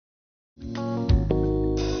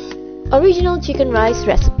Original chicken rice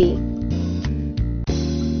recipe.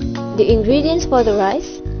 The ingredients for the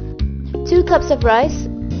rice: 2 cups of rice,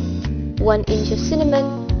 1 inch of cinnamon,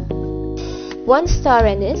 1 star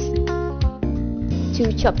anise,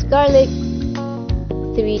 2 chopped garlic,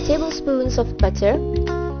 3 tablespoons of butter,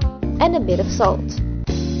 and a bit of salt.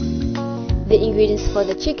 The ingredients for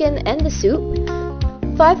the chicken and the soup: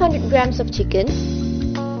 500 grams of chicken,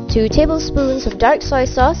 2 tablespoons of dark soy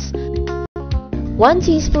sauce, 1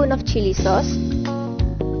 teaspoon of chili sauce,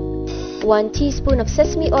 1 teaspoon of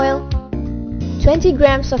sesame oil, 20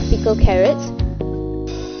 grams of pickled carrots,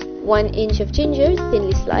 1 inch of ginger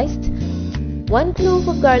thinly sliced, 1 clove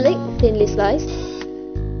of garlic thinly sliced,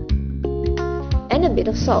 and a bit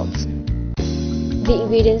of salt. The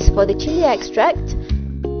ingredients for the chili extract: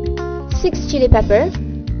 6 chili pepper,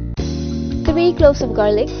 3 cloves of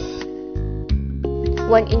garlic,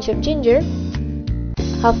 1 inch of ginger,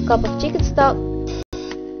 half cup of chicken stock,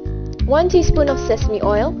 1 teaspoon of sesame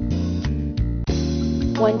oil,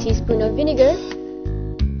 1 teaspoon of vinegar,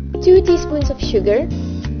 2 teaspoons of sugar,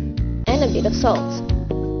 and a bit of salt.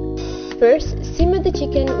 First, simmer the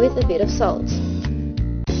chicken with a bit of salt.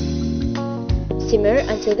 Simmer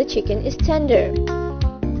until the chicken is tender.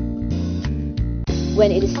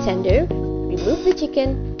 When it is tender, remove the chicken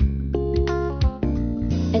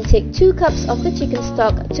and take 2 cups of the chicken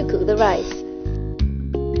stock to cook the rice.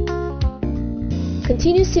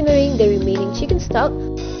 Continue simmering the remaining chicken stock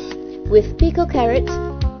with pickled carrots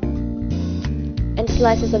and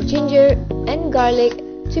slices of ginger and garlic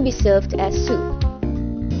to be served as soup.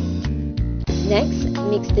 Next,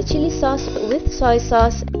 mix the chili sauce with soy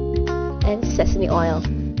sauce and sesame oil.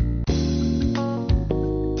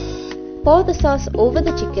 Pour the sauce over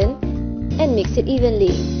the chicken and mix it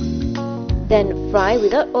evenly. Then fry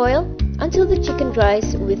without oil until the chicken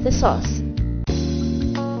dries with the sauce.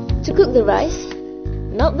 To cook the rice,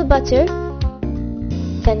 melt the butter,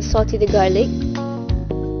 then saute the garlic,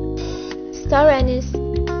 star anise,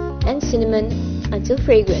 and cinnamon until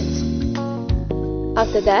fragrant.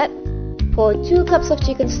 After that, pour 2 cups of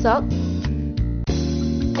chicken stock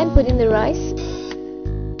and put in the rice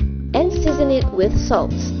and season it with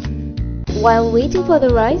salt. While waiting for the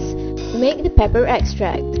rice, make the pepper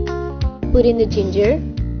extract. Put in the ginger,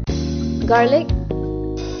 garlic,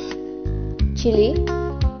 chili,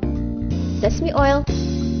 sesame oil,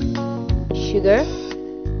 sugar,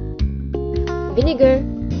 vinegar,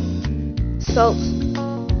 salt,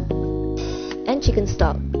 and chicken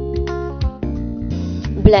stock.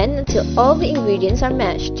 Blend until all the ingredients are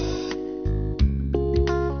mashed.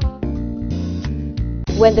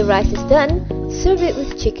 When the rice is done, serve it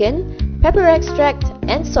with chicken, pepper extract,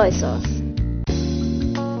 and soy sauce.